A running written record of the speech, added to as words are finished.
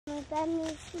Yeah,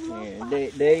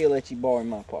 Daddy will let you borrow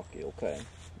my pocket, okay?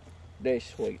 Daddy's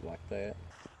sweet like that.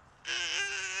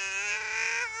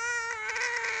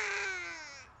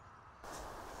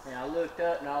 And I looked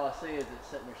up and all I see is it's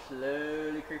sitting there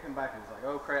slowly creeping back and it's like,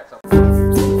 oh crap. So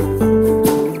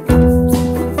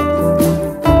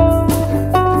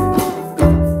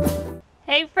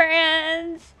hey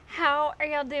friends, how are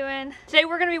y'all doing? Today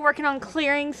we're going to be working on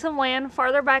clearing some land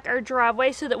farther back our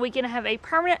driveway so that we can have a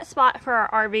permanent spot for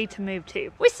our RV to move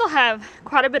to. We still have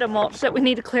quite a bit of mulch that we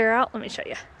need to clear out. Let me show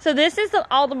you. So this is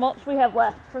all the mulch we have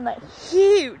left from that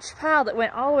huge pile that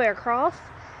went all the way across.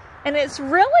 And it's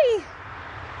really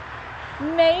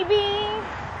maybe,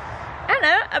 I don't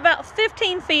know, about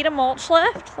 15 feet of mulch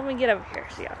left. Let me get over here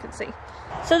so y'all can see.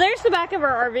 So there's the back of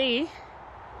our RV.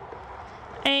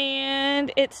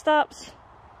 And it stops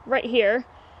right here.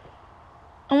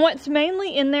 And what's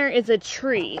mainly in there is a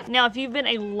tree. Now, if you've been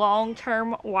a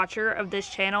long-term watcher of this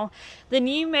channel, then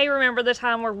you may remember the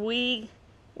time where we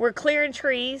were clearing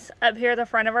trees up here at the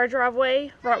front of our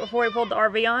driveway right before we pulled the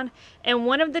RV on. And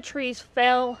one of the trees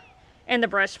fell in the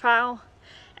brush pile.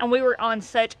 And we were on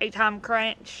such a time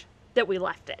crunch that we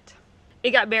left it.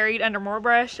 It got buried under more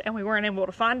brush and we weren't able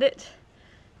to find it.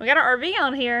 We got our RV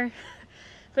on here.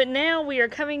 But now we are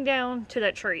coming down to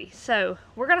that tree. So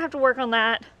we're gonna have to work on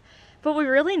that. But we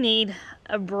really need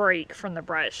a break from the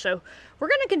brush. So we're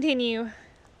gonna continue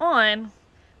on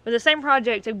with the same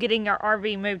project of getting our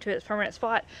RV moved to its permanent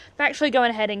spot. But actually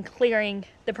going ahead and clearing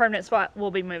the permanent spot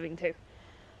we'll be moving to.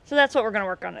 So that's what we're gonna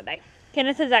work on today.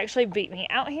 Kenneth has actually beat me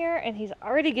out here and he's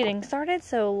already getting started.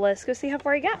 So let's go see how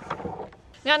far he got.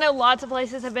 Now I know lots of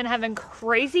places have been having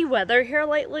crazy weather here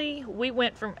lately. We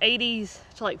went from 80s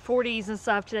to like 40s and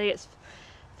stuff. Today it's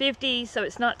 50, so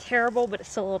it's not terrible, but it's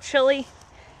still a little chilly.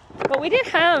 But we did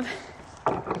have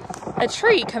a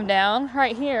tree come down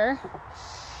right here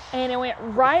and it went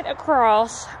right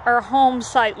across our home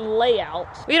site layout.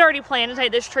 We had already planned to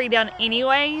take this tree down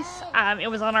anyways.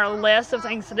 It was on our list of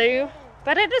things to do,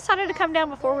 but it decided to come down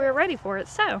before we were ready for it,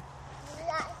 so.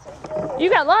 You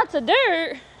got lots of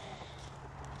dirt.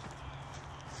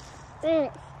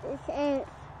 You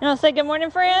want to say good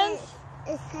morning, friends?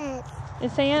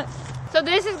 It's ants. So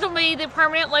this is going to be the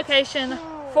permanent location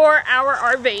for our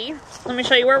RV. Let me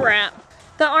show you where we're at.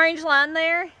 The orange line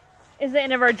there is the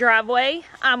end of our driveway.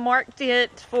 I marked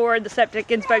it for the septic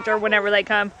inspector whenever they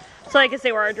come so they can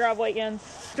see where our driveway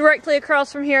ends. Directly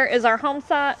across from here is our home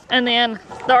site, and then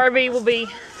the RV will be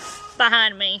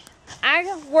behind me.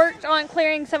 I worked on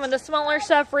clearing some of the smaller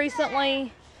stuff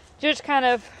recently. Just kind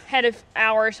of had an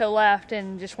hour or so left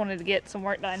and just wanted to get some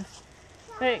work done.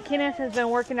 But Kenneth has been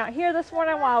working out here this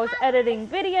morning while I was editing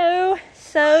video.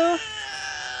 So,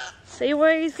 see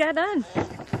what he's got done.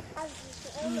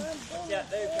 Yeah,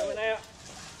 they're coming out.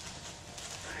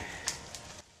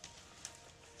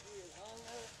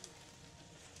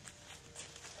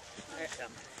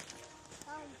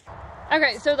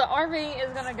 Okay, so the RV is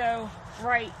gonna go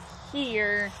right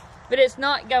here, but it's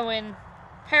not going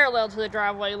parallel to the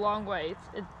driveway long ways.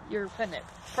 You're putting it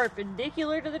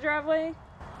perpendicular to the driveway.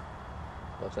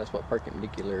 Well, that's what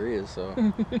perpendicular is, so.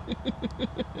 I'm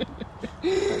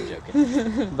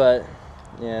joking. But,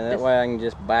 yeah, that way I can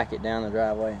just back it down the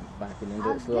driveway and back it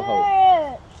into its little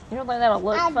hole. You don't think that'll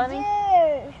look funny?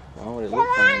 Why would it look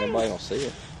funny? Nobody will see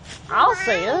it. I'll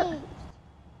see it.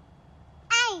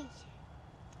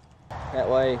 That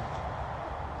way,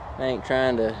 they ain't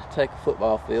trying to take a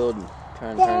football field and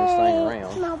trying to turn this thing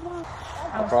around.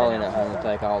 I'm probably not having to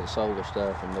take all the solar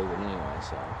stuff and move it anyway,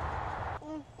 so.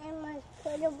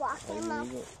 Do not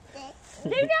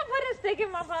put a stick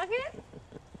in my pocket.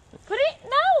 Put it,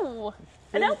 no.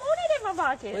 I don't want it in my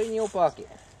pocket. Put it in your pocket.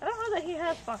 I don't know that he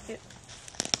has pockets.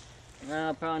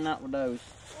 No, probably not with those.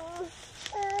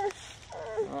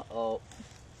 Uh-oh.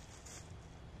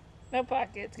 No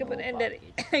pockets. Go put it in Daddy.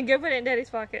 Go put it in Daddy's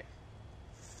pocket.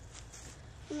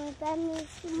 Yeah,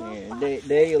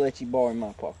 Daddy will let you borrow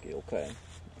my pocket, okay?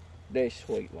 Daddy's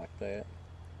sweet like that.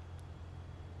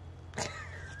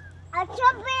 I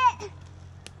dropped it.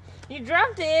 You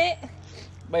dropped it.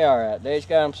 Be alright. Daddy's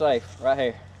got him safe right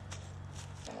here.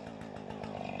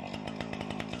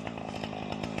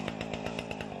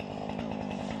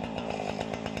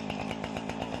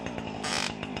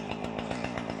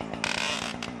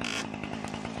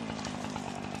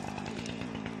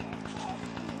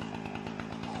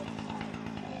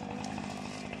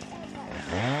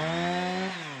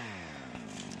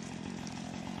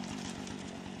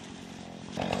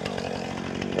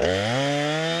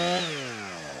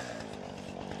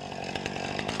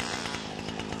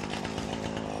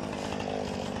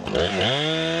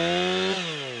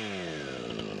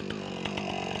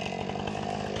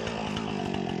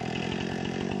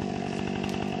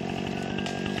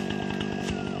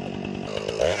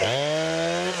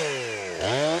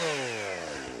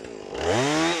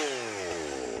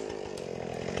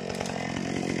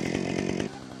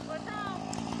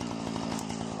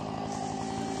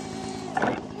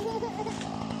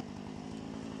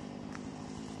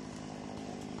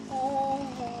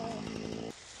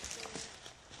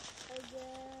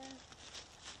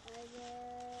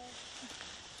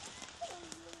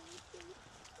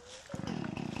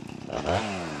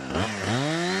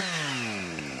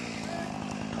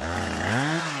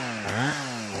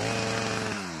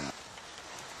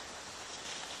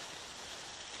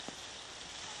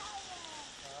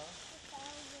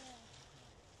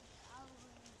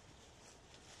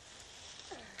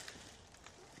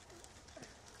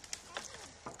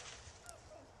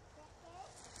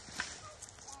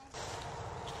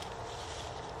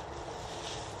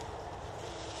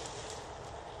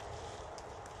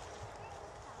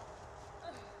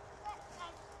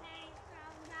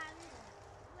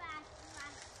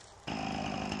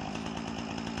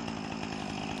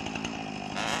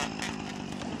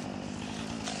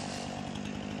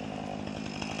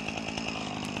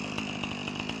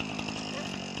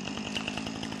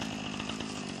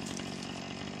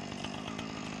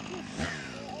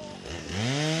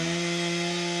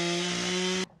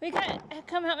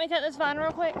 Come help me cut this vine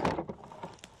real quick. I'm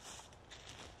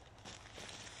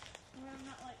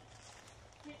not like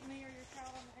hitting me or your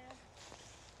child on the head.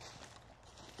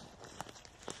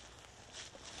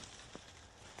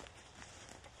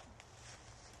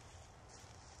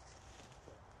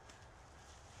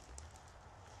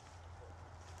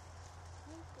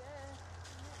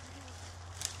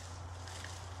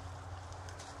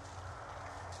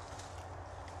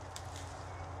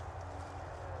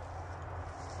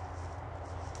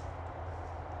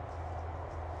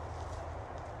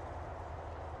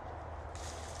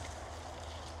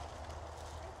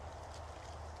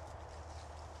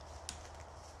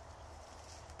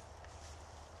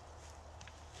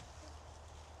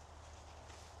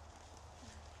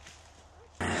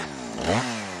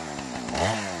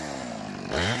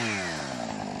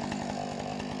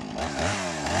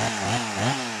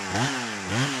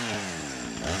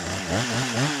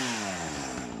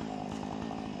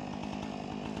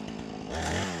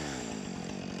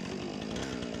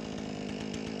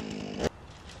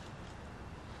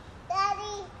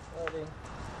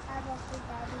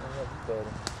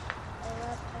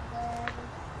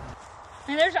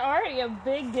 And there's already a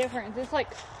big difference. It's like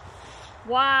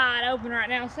wide open right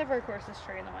now, except for of course this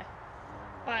tree in the way.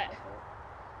 But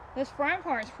this front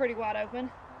part's pretty wide open.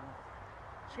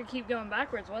 Should keep going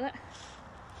backwards with it.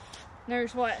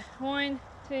 There's what? 1,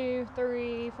 2,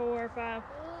 3, 4, 5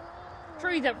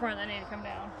 trees up front that need to come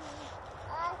down.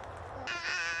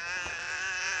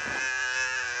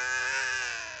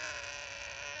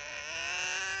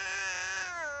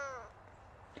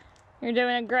 You're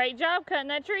doing a great job cutting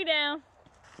that tree down.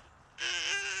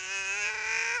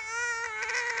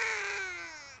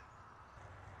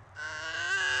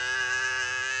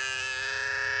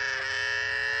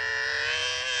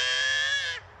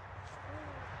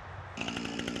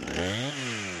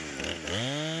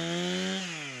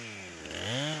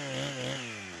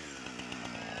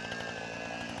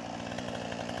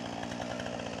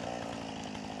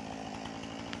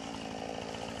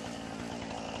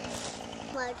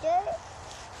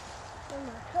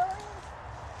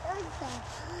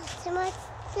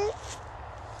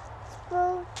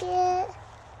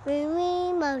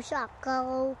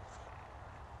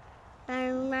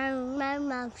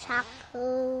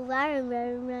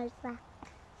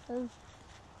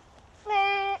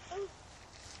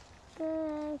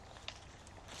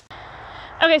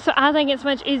 Okay, so I think it's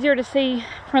much easier to see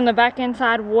from the back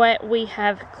inside what we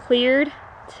have cleared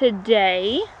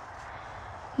today.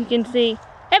 You can see,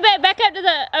 hey babe, back up to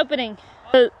the opening.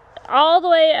 All the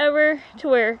way over to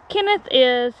where Kenneth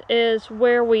is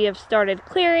where we have started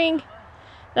clearing.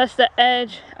 That's the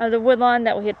edge of the woodline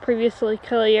that we had previously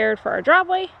cleared for our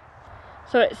driveway.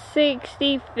 So it's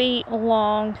 60 feet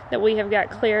long that we have got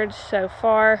cleared so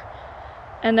far.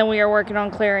 And then we are working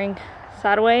on clearing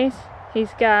sideways.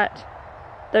 He's got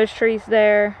those trees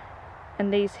there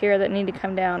and these here that need to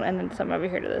come down, and then some over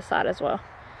here to the side as well.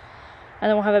 And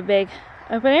then we'll have a big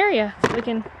open area so we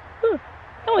can,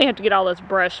 and we have to get all this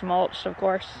brush mulched, of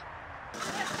course.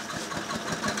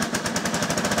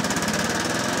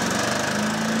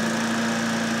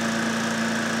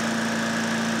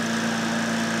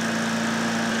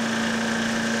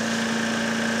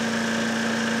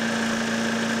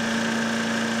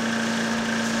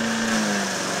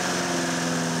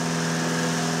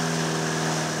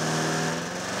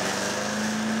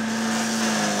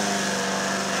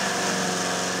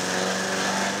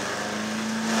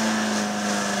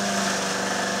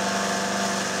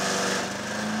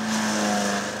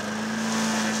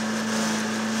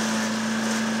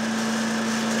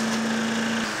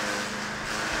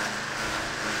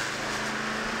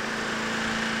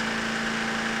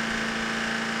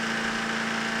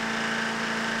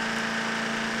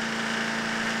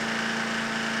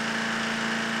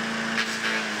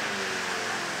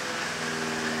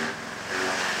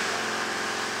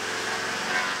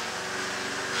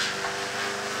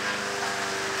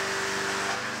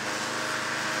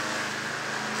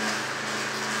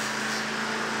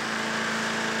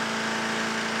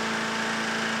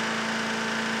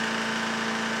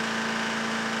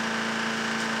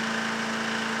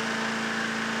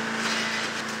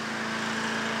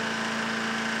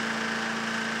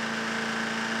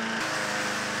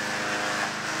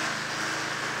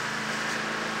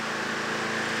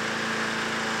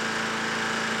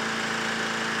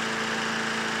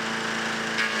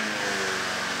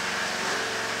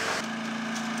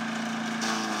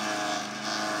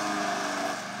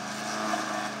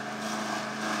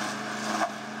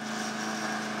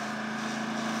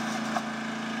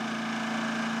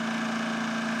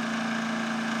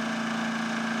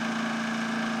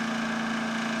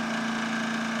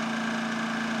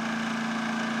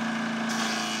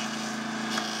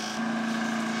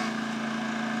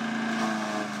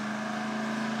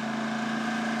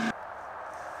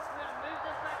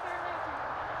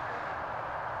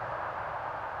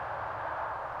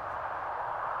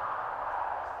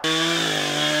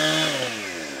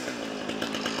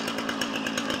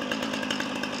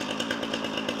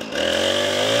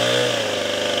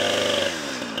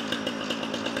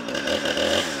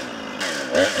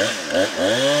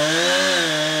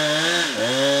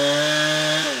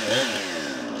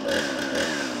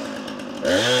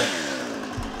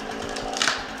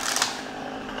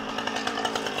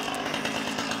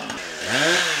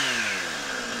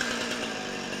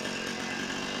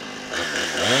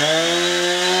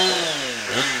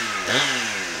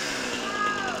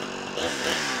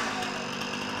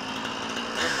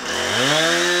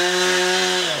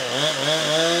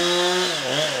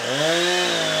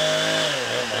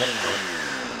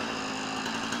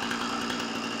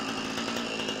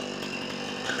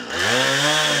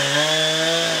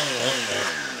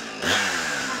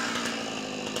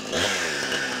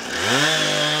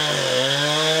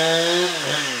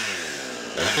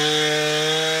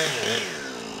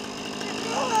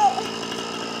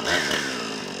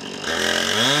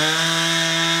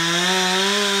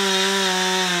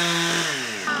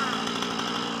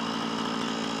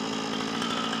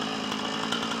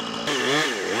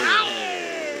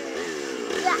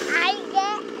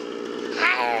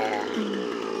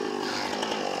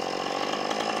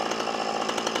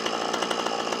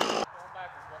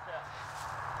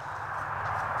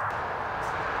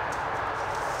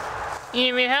 You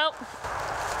need me to help?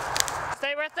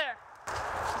 Stay right there.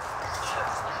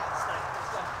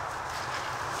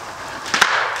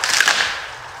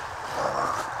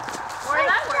 Where did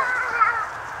that work?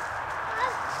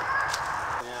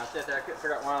 Yeah, I sat there, I couldn't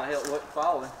figure out why the hell it wasn't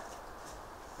falling.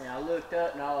 And I looked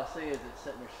up and all I see is it's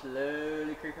sitting there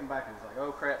slowly creeping back. And it's like,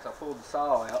 oh crap, so I pulled the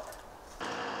saw out.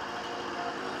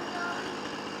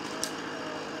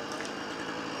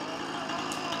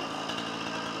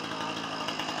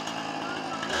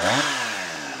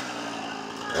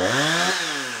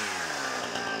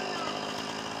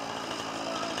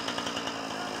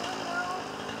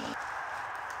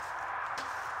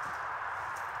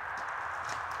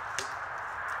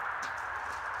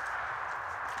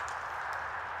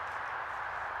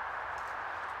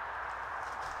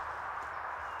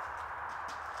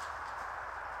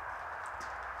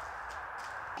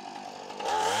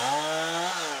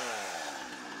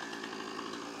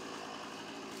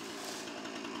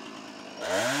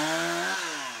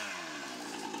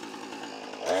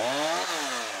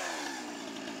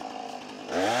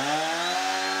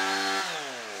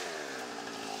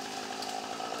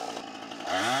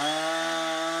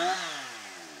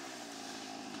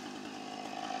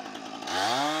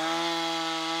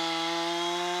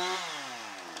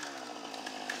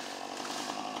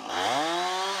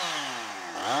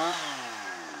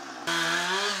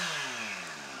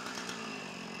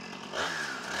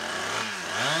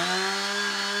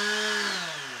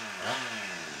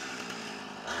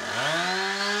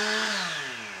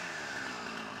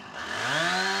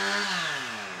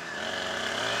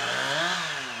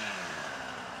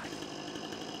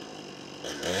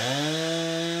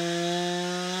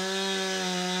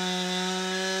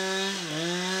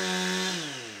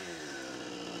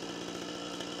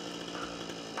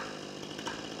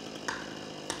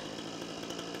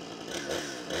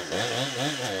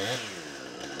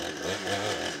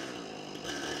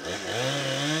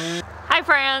 Hi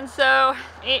friends, so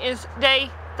it is day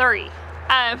 3.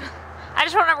 I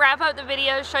just want to wrap up the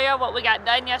video, show y'all what we got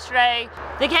done yesterday.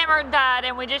 The camera died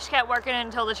and we just kept working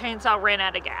until the chainsaw ran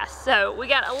out of gas. So we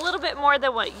got a little bit more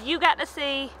than what you got to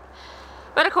see,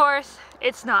 but of course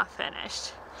it's not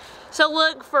finished. So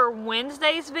look for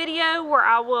Wednesday's video where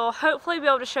I will hopefully be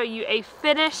able to show you a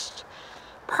finished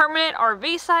permanent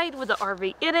RV site with the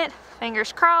RV in it.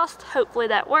 Fingers crossed, hopefully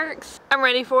that works. I'm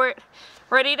ready for it.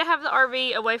 Ready to have the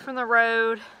RV away from the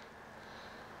road.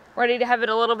 Ready to have it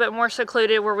a little bit more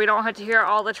secluded where we don't have to hear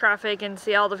all the traffic and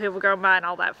see all the people going by and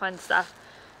all that fun stuff.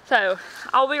 So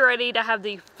I'll be ready to have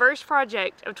the first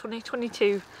project of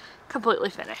 2022 completely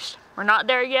finished. We're not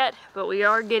there yet, but we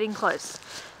are getting close.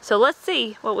 So let's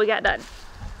see what we got done.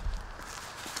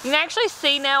 You can actually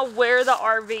see now where the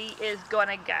RV is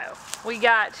gonna go. We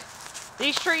got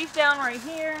these trees down right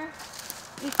here,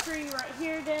 this tree right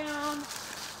here down,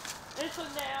 this one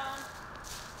down.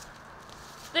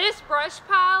 This brush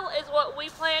pile is what we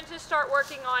plan to start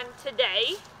working on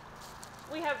today.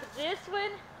 We have this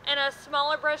one and a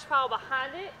smaller brush pile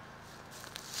behind it.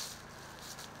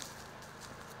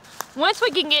 Once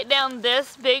we can get down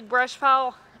this big brush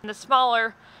pile and the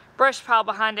smaller brush pile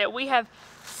behind it, we have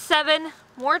 7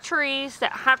 more trees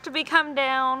that have to be come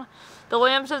down. The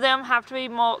limbs of them have to be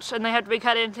mulched and they have to be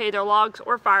cut into either logs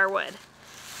or firewood.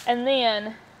 And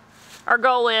then our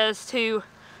goal is to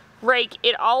rake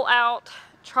it all out,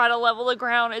 try to level the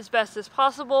ground as best as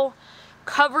possible,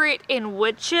 cover it in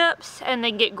wood chips, and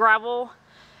then get gravel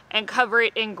and cover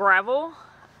it in gravel,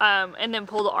 and then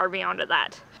pull the RV onto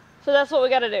that. So that's what we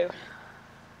gotta do.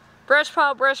 Brush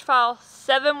pile,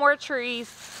 7 more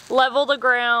trees, level the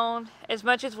ground as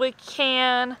much as we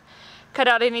can, cut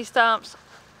out any stumps,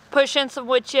 push in some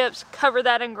wood chips, cover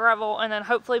that in gravel, and then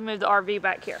hopefully move the RV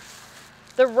back here.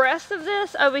 The rest of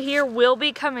this over here will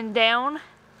be coming down,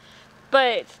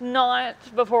 but not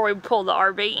before we pull the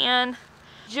RV in.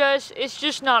 It's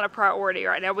just not a priority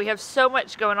right now. We have so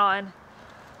much going on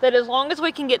that as long as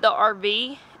we can get the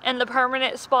RV in the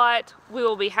permanent spot, we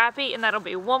will be happy, and that'll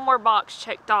be one more box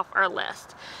checked off our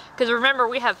list. Because remember,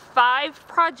 we have 5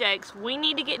 projects we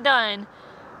need to get done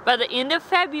by the end of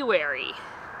February.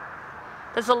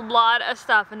 That's a lot of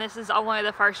stuff, and this is only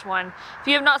the first one. If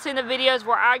you have not seen the videos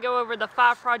where I go over the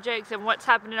 5 projects and what's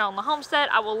happening on the homestead,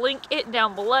 I will link it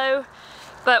down below.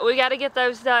 But we got to get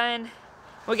those done.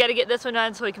 We got to get this one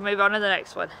done so we can move on to the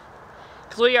next one.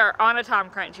 Because we are on a time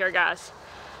crunch here, guys.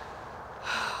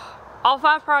 All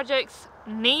 5 projects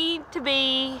need to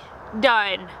be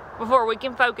done before we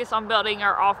can focus on building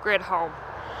our off-grid home.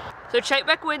 So check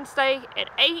back Wednesday at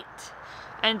 8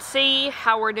 and see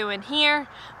how we're doing here.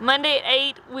 Monday at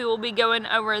 8, we will be going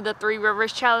over the 3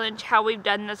 Rivers Challenge, how we've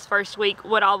done this first week,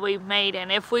 what all we've made,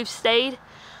 and if we've stayed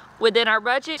within our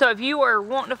budget. So if you are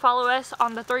wanting to follow us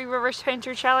on the 3 Rivers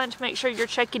Painter Challenge, make sure you're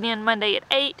checking in Monday at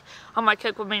 8 on my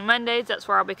Cook With Me Mondays. That's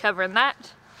where I'll be covering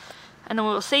that. And then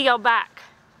we will see y'all back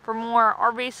for more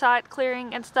RV site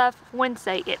clearing and stuff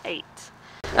Wednesday at 8.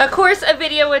 Of course, a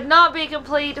video would not be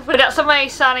complete without somebody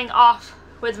signing off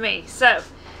with me. So,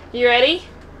 you ready?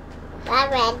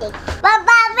 I'm ready.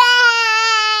 Bye-bye.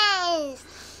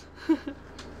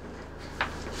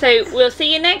 So, we'll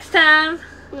see you next time.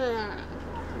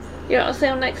 You don't see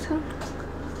them next time?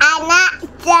 I'm not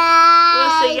done.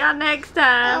 We'll see y'all next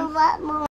time.